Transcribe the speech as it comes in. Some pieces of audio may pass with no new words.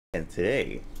And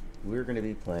today we're going to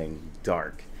be playing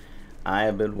Dark. I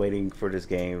have been waiting for this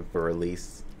game for at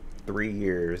least 3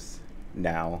 years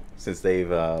now since they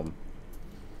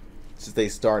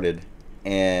started,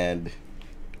 and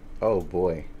oh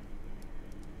boy,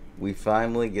 we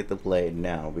finally get to play it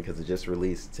now because it just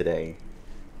released today.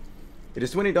 It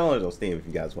is $20 on Steam if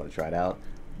you guys want to try it out.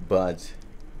 But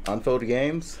Unfold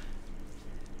Games,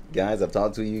 guys, I've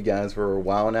talked to you guys for a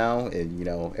while now, and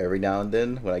every now and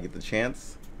then when I get the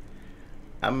chance,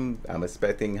 I'm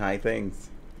expecting high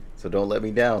things, so don't let me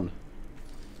down.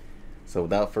 So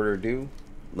without further ado,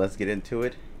 let's get into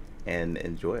it and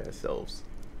enjoy ourselves.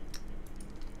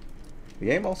 The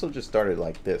game also just started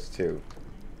like this too.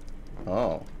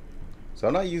 Oh, so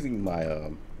I'm not using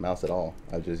my mouse at all.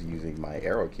 I'm just using my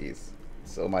arrow keys.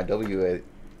 So my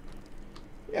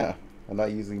yeah, I'm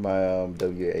not using my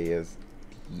WASD.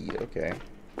 Okay,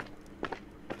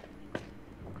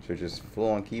 so just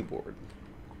full on keyboard.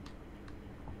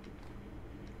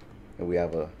 And we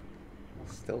have a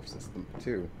stealth system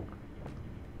too.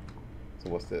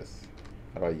 So what's this?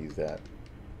 How do I use that?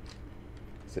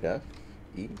 Is it F?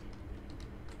 E?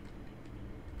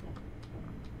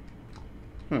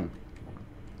 I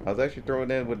was actually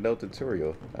throwing in with no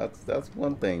tutorial. That's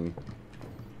one thing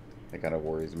that kind of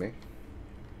worries me.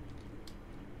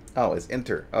 Oh, it's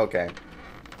enter. Okay.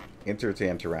 Enter to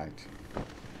interact.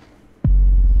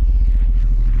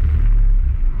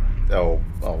 Oh,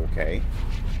 okay.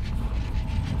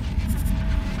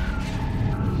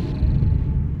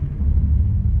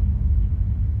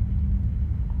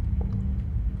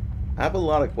 I have a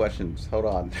lot of questions. Hold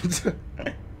on.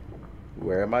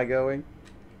 Where am I going?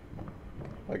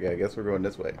 Okay, I guess we're going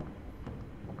this way.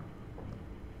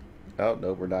 Oh,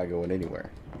 no, we're not going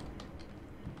anywhere.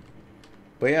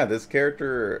 But yeah, this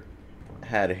character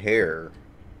had hair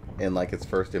in like its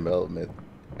first development.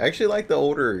 I actually like the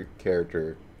older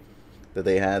character that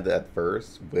they had at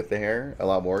first with the hair a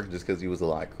lot more, just because he was a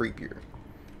lot creepier.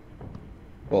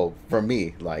 Well, for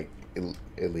me, like,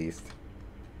 at least.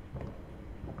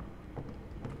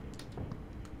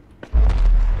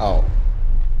 Oh,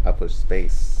 I pushed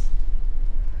space.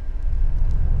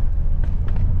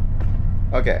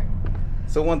 Okay,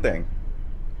 so one thing.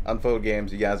 Unfold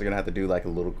Games, you guys are going to have to do like a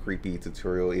little creepy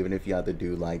tutorial, even if you have to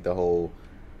do like the whole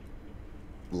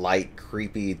light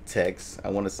creepy text. I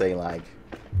want to say like,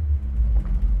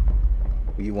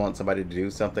 when you want somebody to do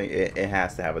something, it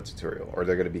has to have a tutorial or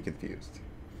they're going to be confused.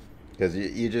 Because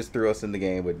you just threw us in the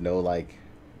game with no like,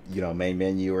 main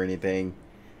menu or anything.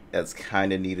 That's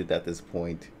kind of needed at this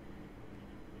point,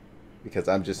 because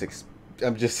I'm just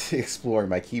exploring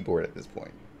my keyboard at this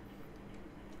point.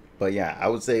 But yeah, I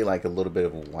would say like a little bit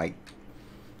of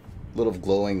little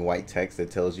glowing white text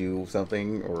that tells you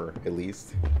something, or at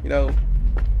least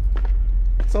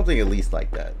something at least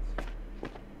like that.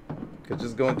 Because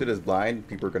just going through this blind,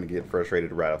 people are going to get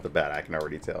frustrated right off the bat. I can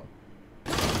already tell,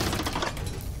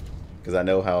 because I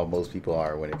know how most people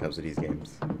are when it comes to these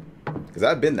games. Because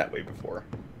I've been that way before.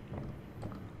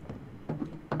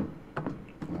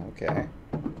 Okay.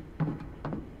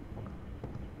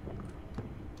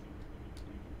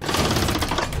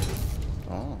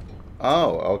 Oh.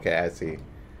 Oh, okay, I see.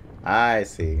 I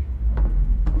see.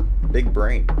 Big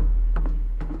brain.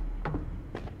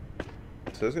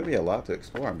 So there's going to be a lot to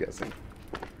explore, I'm guessing.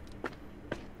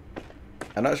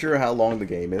 I'm not sure how long the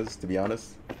game is, to be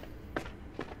honest.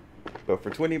 But for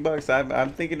 20 bucks,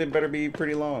 I'm thinking it better be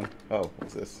pretty long. Oh,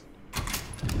 what's this?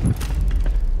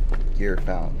 Gear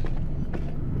found.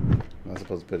 Am I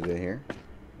supposed to put it in here?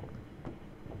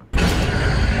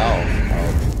 Oh,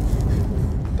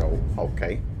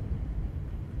 okay.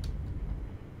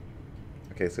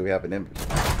 Okay, so we have an image.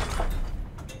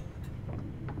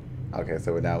 Okay,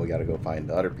 so now we gotta go find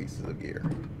the other pieces of gear.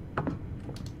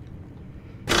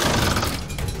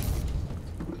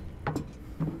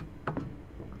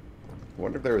 I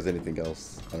wonder if there was anything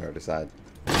else on the other side.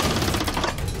 I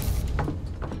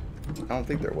don't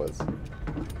think there was.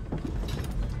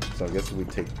 So I guess we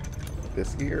take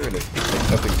this gear, and if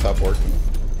something stopped working,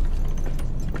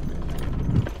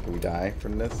 can we die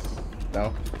from this?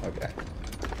 No? Okay.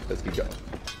 Let's keep going.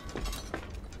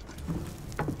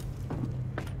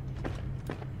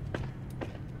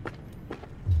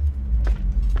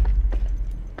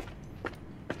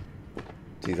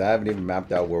 Jeez, I haven't even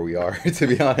mapped out where we are, to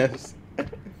be honest.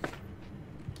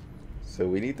 So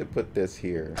we need to put this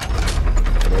here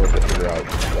in order to figure out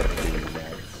what to do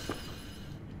next.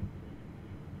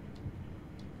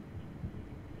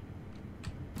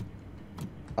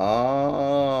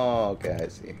 Oh, okay, I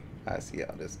see. I see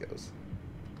how this goes.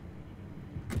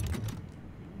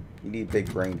 You need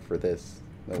big brain for this.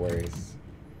 No worries.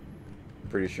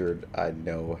 pretty sure I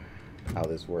know how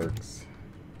this works.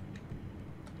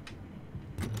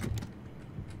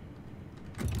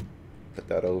 Put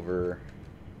that over.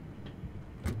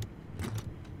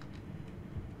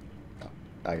 Oh,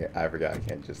 I forgot I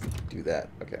can't just do that.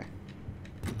 Okay.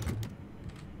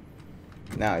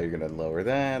 Now you're gonna lower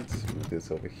that, move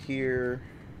this over here.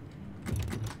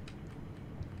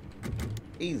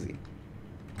 Easy.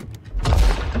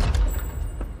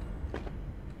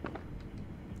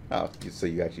 Oh, so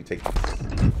you actually take this.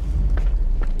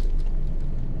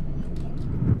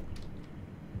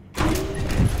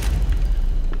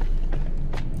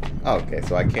 Okay,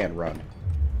 so I can't run.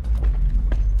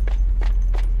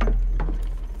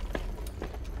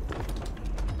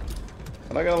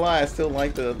 I'm not gonna lie, I still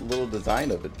like the little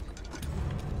design of it.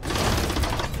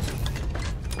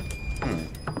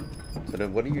 So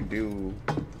then what do you do?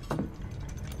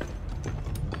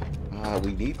 Ah,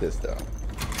 we need this though.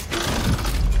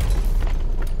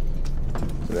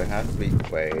 So there has to be...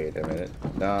 Wait a minute.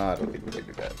 No, I don't think we can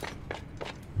do that.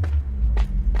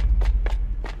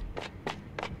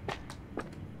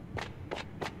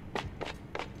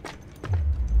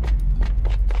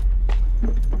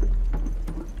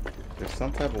 There's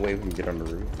some type of way we can get on the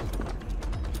roof.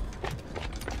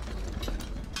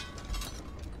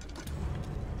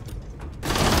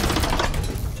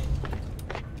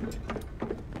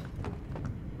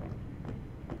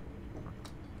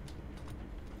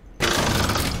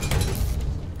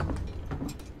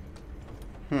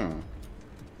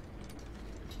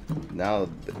 Now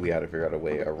we had to figure out a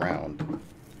way around.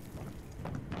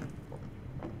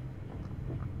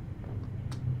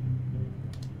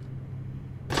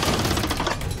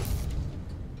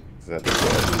 Is that the way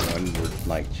everyone we're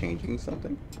like changing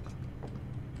something?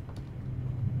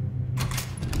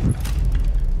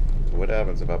 So what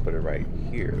happens if I put it right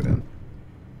here then?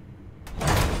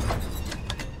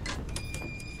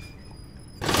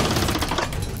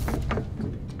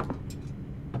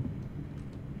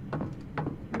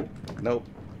 Nope.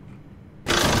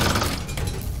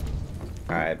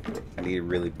 Alright, I need a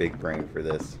really big brain for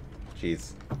this.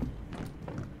 Jeez.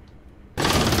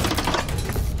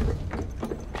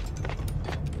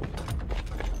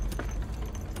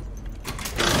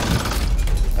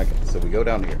 Okay, so we go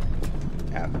down here.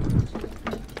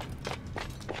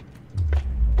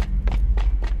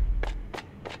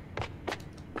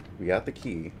 We got the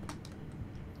key.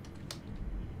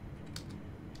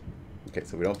 Okay,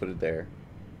 so we don't put it there.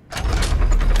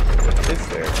 It's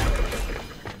there.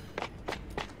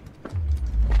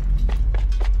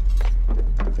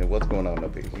 And what's going on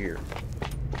up here?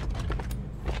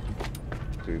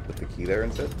 Do we put the key there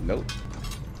instead? Nope.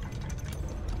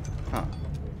 Huh.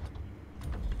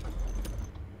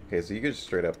 Okay, so you can just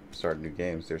straight up start new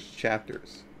games. There's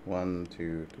chapters. 1,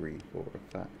 2, 3, 4,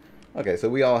 5. Okay, so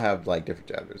we all have like different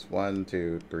chapters. 1,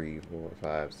 2, 3, 4,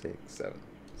 5, 6, 7.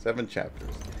 7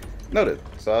 chapters. Noted.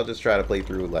 So I'll just try to play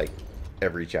through like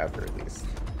every chapter at least.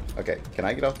 Okay, can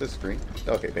I get off this screen?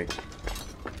 Okay, thank you.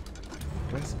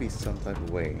 There has to be some type of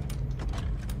way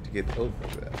to get over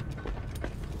that.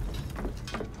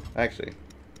 Actually,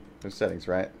 there's settings,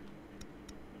 right?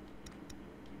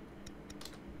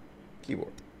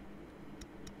 Keyboard.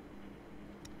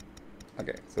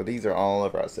 Okay, so these are all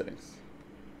of our settings.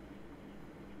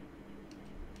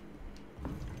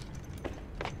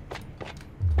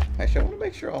 Actually, I want to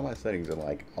make sure all my settings are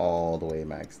like all the way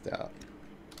maxed out.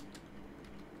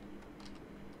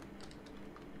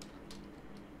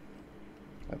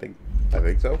 I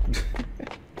think so.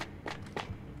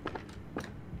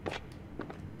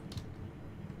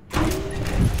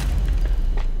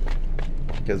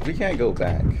 Because we can't go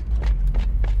back.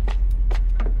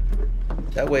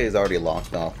 That way is already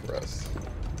locked off for us.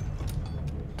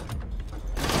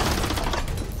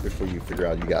 Before you figure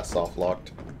out you got soft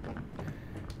locked.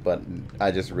 But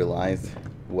I just realized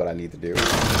what I need to do.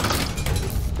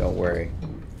 Don't worry.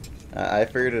 I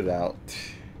figured it out.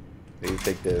 Maybe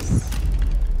take this.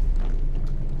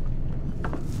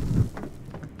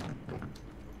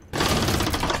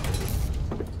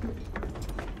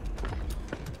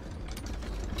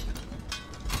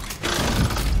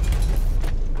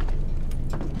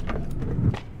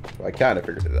 So I kind of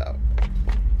figured it out.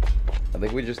 I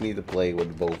think we just need to play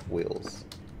with both wheels.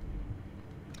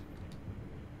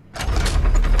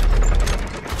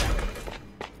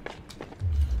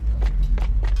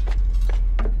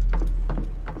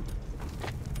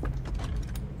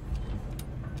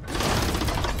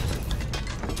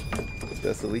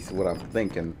 That's at least what I'm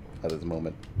thinking at this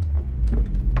moment.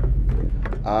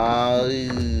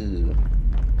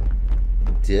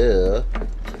 Duh.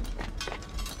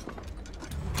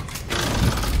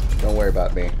 Don't worry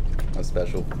about me. I'm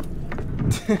special.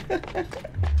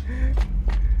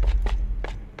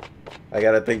 I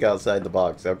gotta think outside the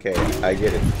box. Okay, I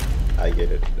get it. I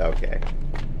get it. Okay.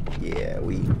 Yeah,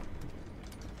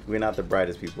 we're not the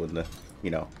brightest people in the,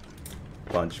 you know,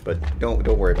 bunch, but don't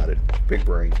worry about it. Big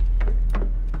brain.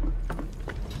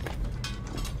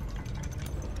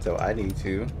 So I need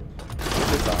to put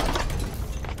this on.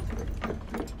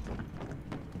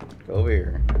 Go over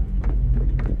here.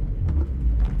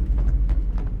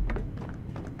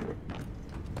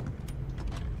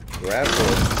 Grab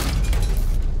this.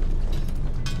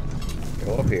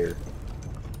 Go up here.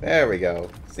 There we go.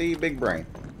 See, big brain.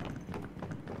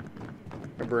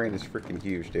 My brain is freaking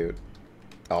huge, dude.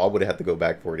 Oh, I would have had to go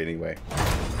back for it anyway.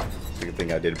 It's a good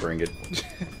thing I did bring it.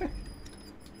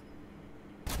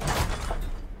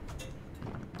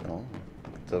 Oh,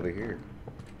 it's over here.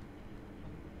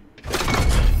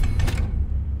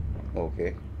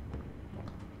 Okay.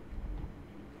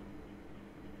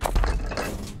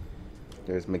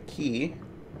 There's my key.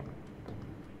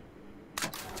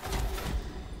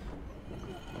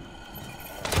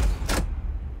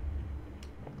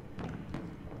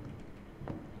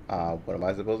 What am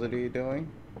I supposed to be doing?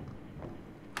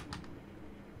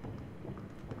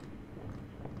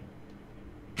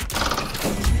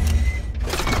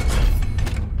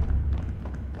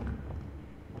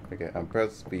 Okay, I'm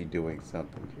supposed to be doing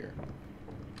something here.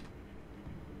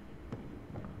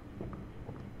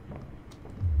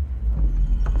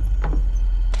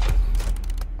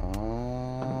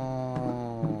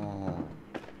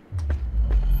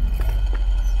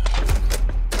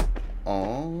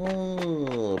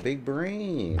 Oh, big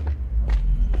brain.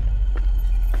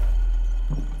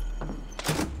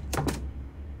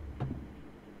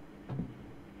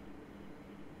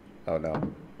 Oh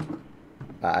no.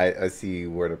 I see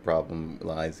where the problem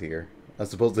lies here. I'm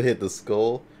supposed to hit the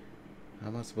skull. How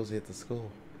am I supposed to hit the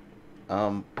skull?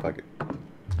 Fuck it.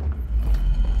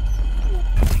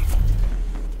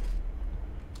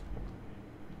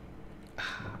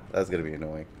 That's gonna be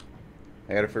annoying.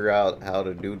 I gotta figure out how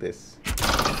to do this.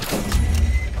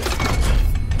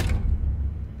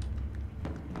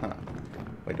 Huh.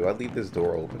 Wait, do I leave this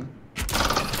door open?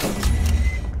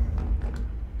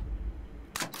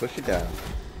 Push it down.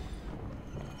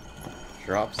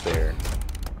 Drops there.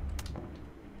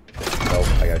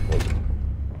 Oh, I gotta close it.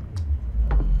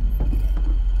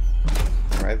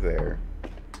 Right there.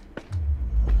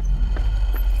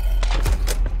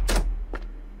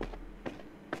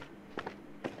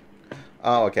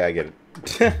 Oh, okay, I get it.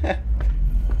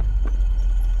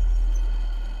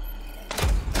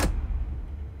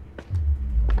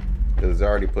 Because it's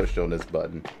already pushed on this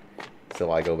button.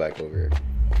 So I go back over here.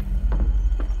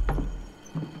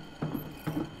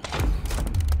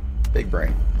 Big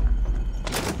brain.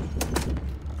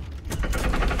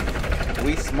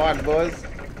 We smart boys.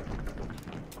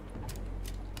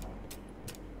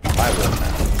 My will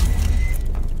now.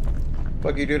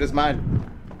 Fuck you, dude, it's mine.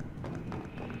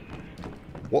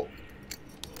 Whoa.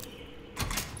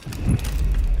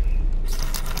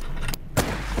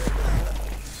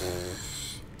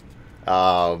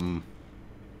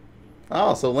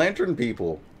 Oh, so lantern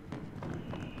people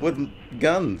with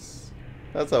guns.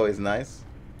 That's always nice.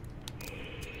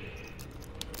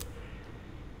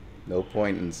 No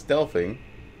point in stealthing.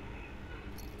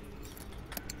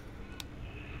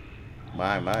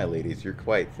 My ladies, you're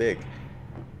quite thick.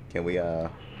 Can we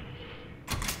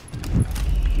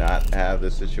not have the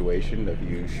situation of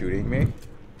you shooting me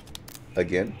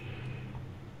again?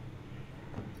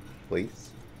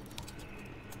 Please?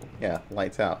 Yeah,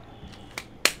 lights out.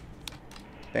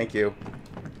 Thank you.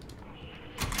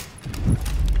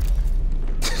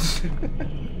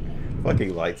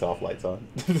 Fucking lights off, lights on.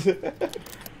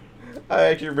 I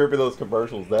actually remember those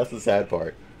commercials. That's the sad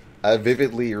part. I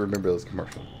vividly remember those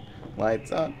commercials.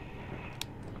 Lights on.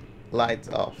 Lights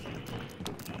off.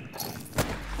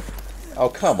 Oh,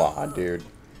 come on, dude.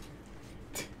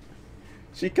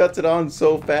 She cuts it on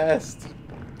so fast.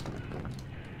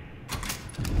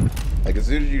 Like, as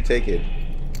soon as you take it,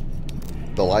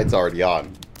 the light's already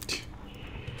on.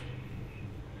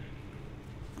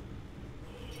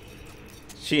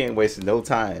 She ain't wasting no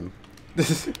time.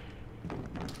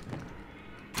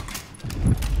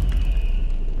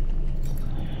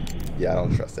 Yeah, I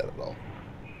don't trust that at all.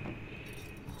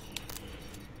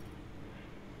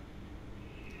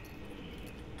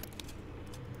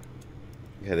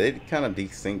 Yeah, they kind of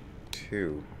desync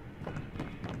too.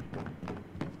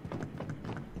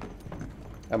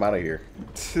 I'm out of here.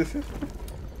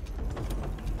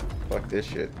 Fuck this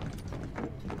shit.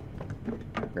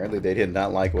 Apparently they did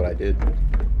not like what I did.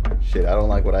 Shit, I don't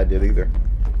like what I did either.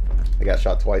 I got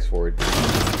shot twice for it.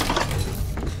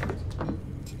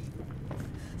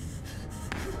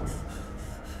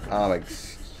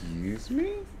 Excuse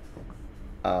me?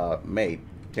 Mate,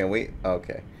 can we?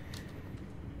 Okay.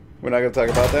 We're not gonna talk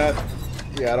about that?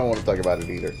 Yeah, I don't want to talk about it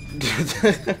either.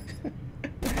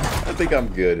 I think I'm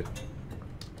good.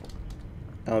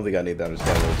 I don't think I need to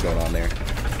understand what's going on there.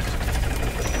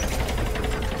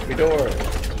 The door.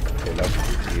 Okay, no,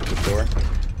 leave the door.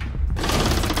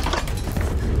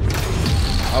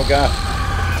 Oh god.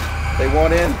 They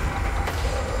want in.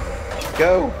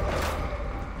 Go.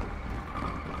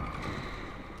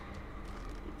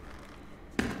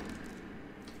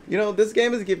 You know, this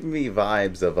game is giving me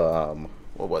vibes of,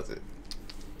 what was it?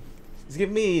 It's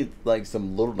giving me, like,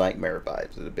 some Little Nightmare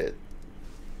vibes a bit.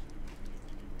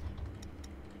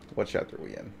 What chapter are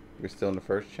we in? We're still in the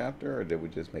first chapter, or did we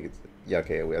just make it? Yeah,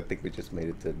 okay, I think we just made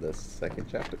it to the second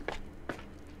chapter.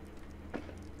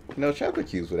 You know, chapter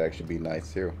cubes would actually be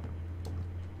nice, too.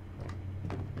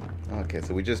 Okay,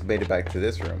 so we just made it back to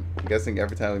this room. I'm guessing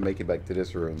every time we make it back to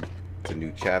this room, it's a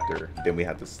new chapter. Then we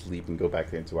have to sleep and go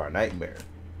back into our nightmare.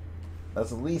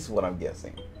 That's at least what I'm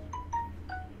guessing.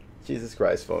 Jesus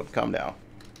Christ, folks, calm down.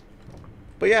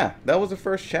 But yeah, that was the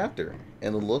first chapter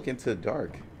and a look into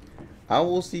Darq. I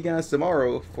will see you guys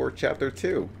tomorrow for chapter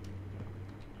 2.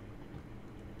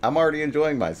 I'm already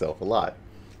enjoying myself a lot.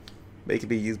 Making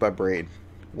me use my brain.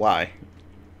 Why?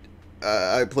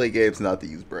 I play games not to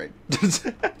use brain.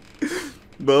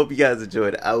 But hope you guys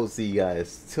enjoyed. I will see you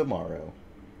guys tomorrow.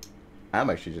 I'm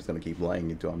actually just going to keep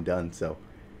playing until I'm done, so...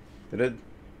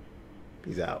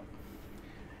 Peace out.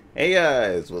 Hey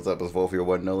guys, what's up? It's Volf here,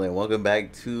 one and only, and welcome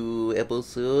back to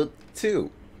episode 2.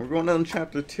 We're going on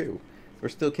chapter 2. We're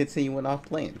still continuing off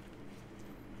playing.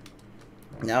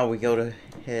 Now we go to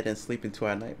head and sleep into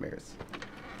our nightmares.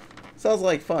 Sounds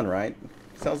like fun, right?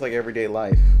 Sounds like everyday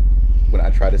life when I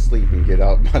try to sleep and get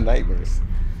out my nightmares.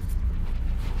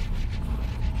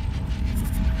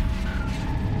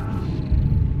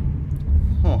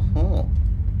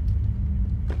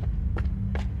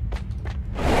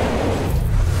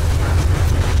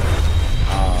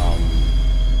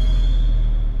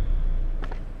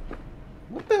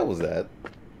 Was that?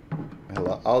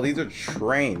 Hello? Oh, these are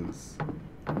trains.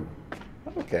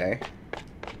 Okay.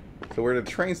 So we're at a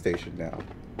train station now.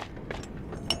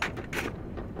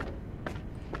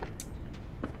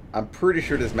 I'm pretty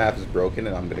sure this map is broken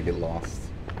and I'm gonna get lost.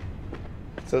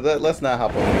 So let's not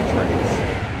hop on any trains.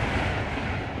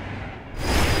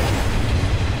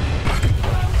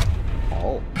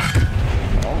 Oh.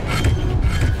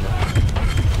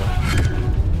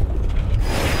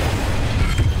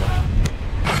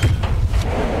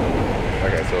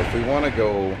 So if we want to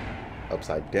go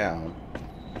upside down,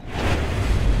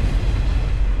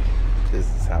 this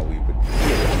is how we would do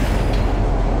it.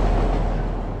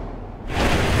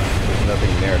 There's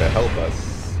nothing there to help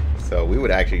us, so we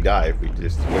would actually die if we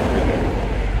just went through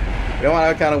there. You know what?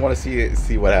 I kind of want to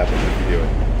see what happens if we do it.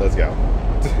 Let's go.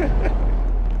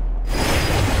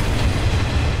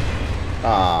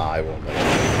 I won't let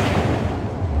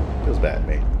it. Feels bad,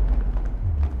 mate.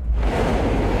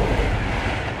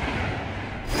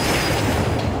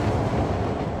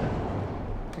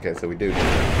 Okay, so we do.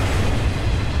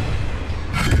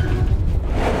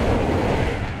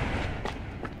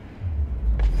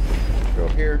 Go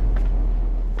here.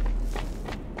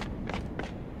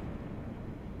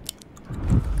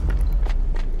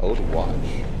 Oh, to watch.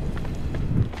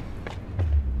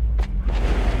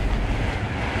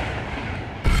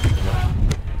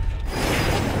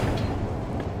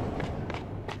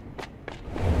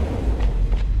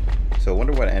 So I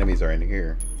wonder what enemies are in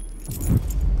here.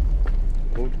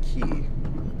 Old key. Okay,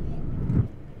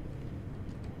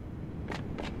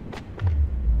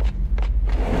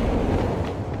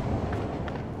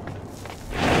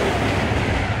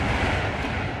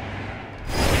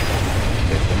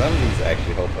 so none of these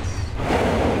actually help us.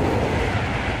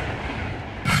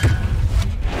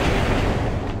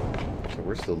 So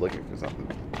we're still looking for something.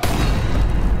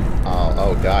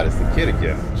 Oh god, it's the kid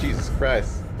again. Jesus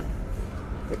Christ.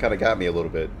 That kind of got me a little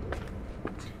bit.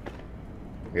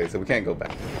 Okay, so we can't go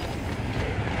back.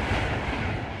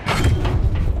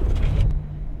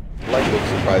 I like little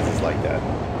surprises like that.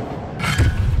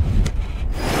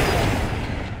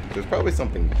 There's probably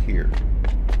something here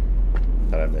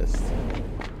that I missed.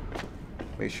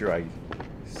 Make sure I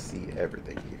see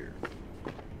everything here.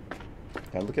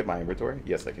 Can I look at my inventory?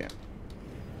 Yes, I can.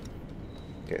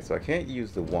 Okay, so I can't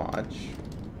use the watch.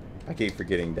 I keep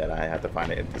forgetting that I have to find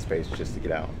an empty space just to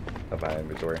get out of my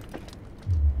inventory.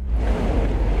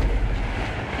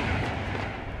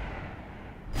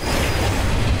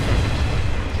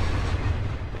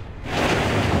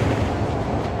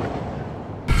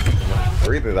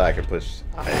 Or either that I can push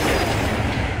I again.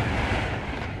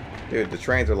 Dude, the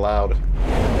trains are loud.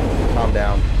 Calm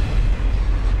down.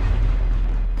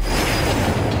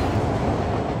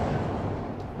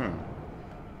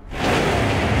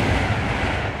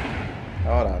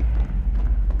 Hold on.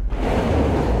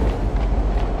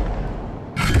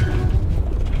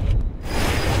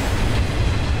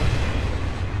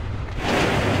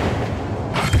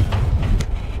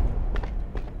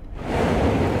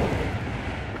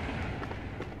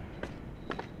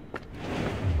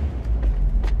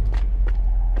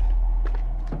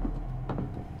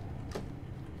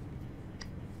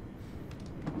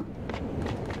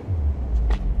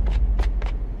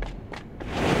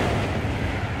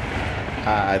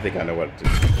 I think I know what I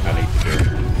need to do.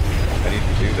 I need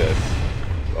to do this.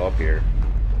 Go up here.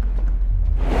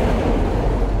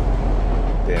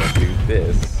 Then do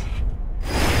this.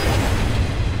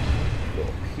 Go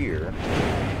up here.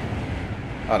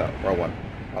 Oh no, wrong one.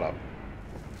 Hold up.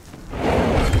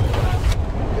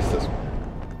 It's this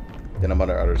one. Then I'm on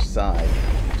the other side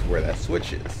to where that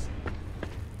switch is.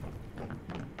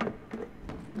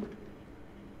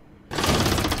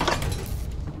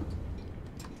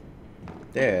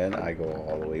 Then I go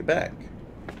all the way back.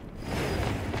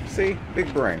 See?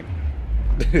 Big brain.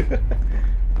 This is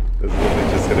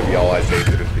literally just gonna be all I say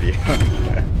for this video.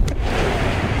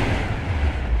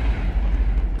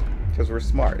 Because we're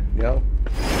smart, you know?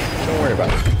 Don't worry about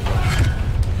it.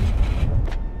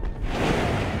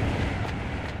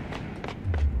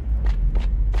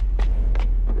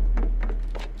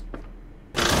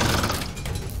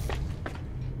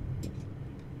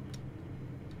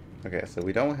 Okay, so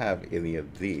we don't have any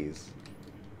of these.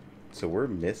 So we're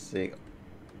missing...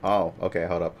 Oh, okay,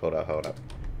 hold up.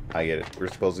 I get it. We're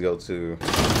supposed to go to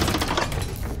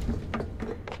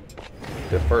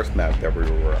the first map that we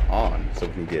were on so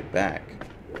we can get back.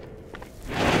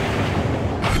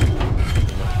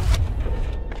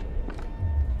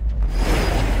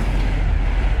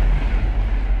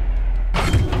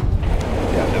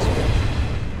 Yeah, this one.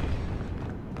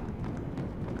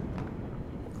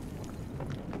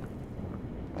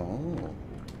 Oh.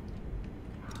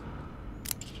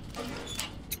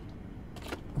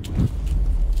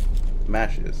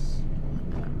 Matches.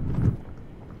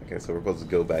 Okay, so we're supposed to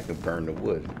go back and burn the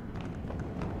wood.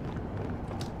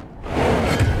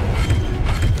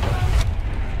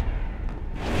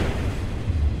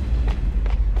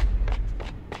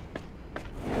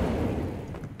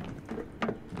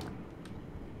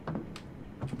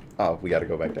 Oh, we gotta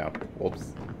go back down.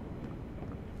 Whoops.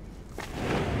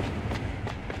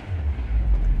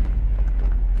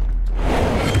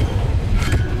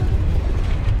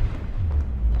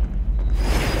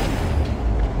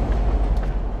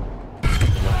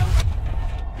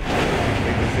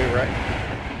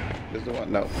 Is the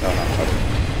one? No. Okay.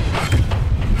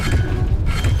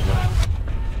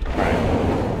 Alright.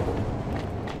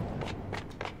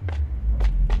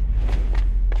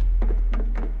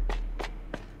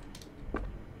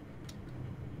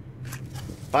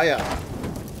 Fire!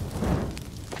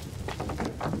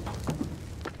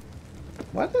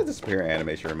 Why did the disappear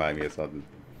animation remind me of something?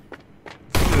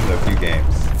 There's a few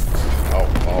games. Oh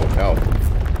no.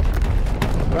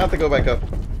 Do I have to go back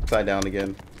upside down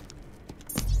again?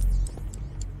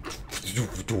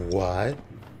 What?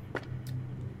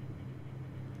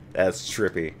 That's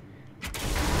trippy.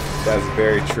 That's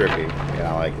very trippy.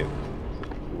 Yeah, I like it.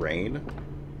 Rain?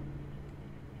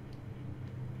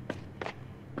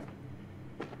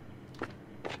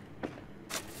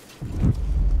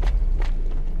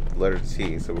 Letter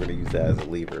T, so we're gonna use that as a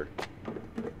lever.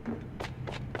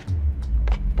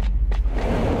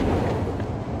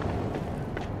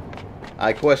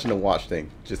 I question the watch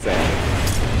thing, just saying.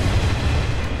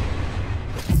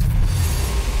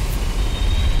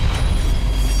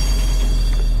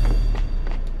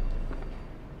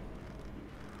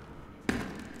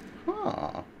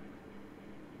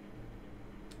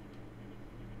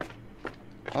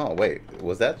 Oh, wait.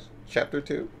 Was that chapter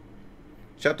 2?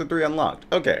 Chapter 3 unlocked.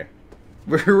 Okay.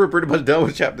 We're pretty much done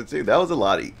with chapter 2. That was a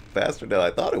lot faster than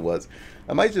I thought it was.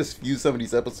 I might just fuse some of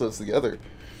these episodes together.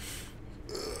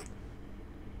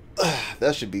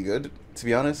 That should be good, to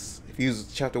be honest.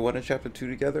 Fuse chapter 1 and chapter 2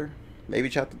 together. Maybe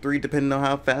chapter 3, depending on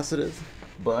how fast it is.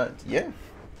 But, yeah.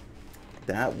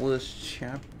 That was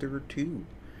chapter 2.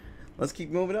 Let's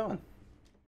keep moving on.